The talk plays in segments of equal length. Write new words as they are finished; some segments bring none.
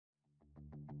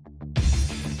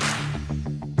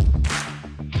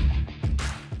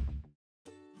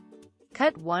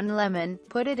Cut one lemon,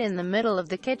 put it in the middle of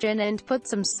the kitchen and put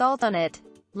some salt on it.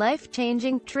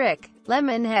 Life-changing trick.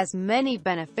 Lemon has many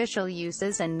beneficial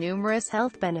uses and numerous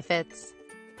health benefits.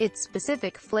 Its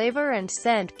specific flavor and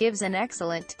scent gives an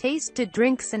excellent taste to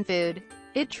drinks and food.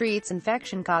 It treats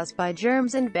infection caused by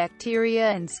germs and bacteria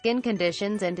and skin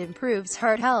conditions and improves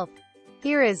heart health.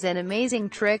 Here is an amazing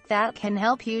trick that can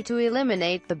help you to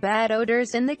eliminate the bad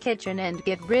odors in the kitchen and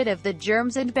get rid of the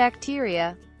germs and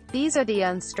bacteria. These are the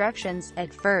instructions.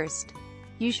 At first,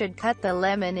 you should cut the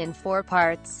lemon in 4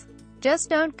 parts. Just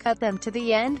don't cut them to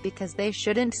the end because they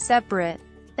shouldn't separate.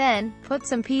 Then, put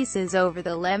some pieces over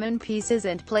the lemon pieces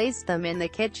and place them in the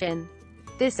kitchen.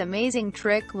 This amazing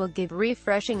trick will give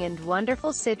refreshing and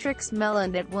wonderful citric smell,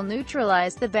 and it will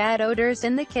neutralize the bad odors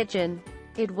in the kitchen.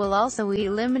 It will also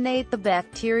eliminate the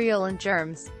bacterial and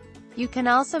germs. You can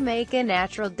also make a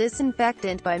natural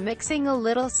disinfectant by mixing a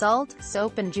little salt,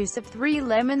 soap and juice of 3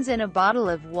 lemons in a bottle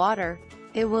of water.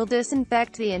 It will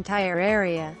disinfect the entire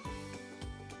area.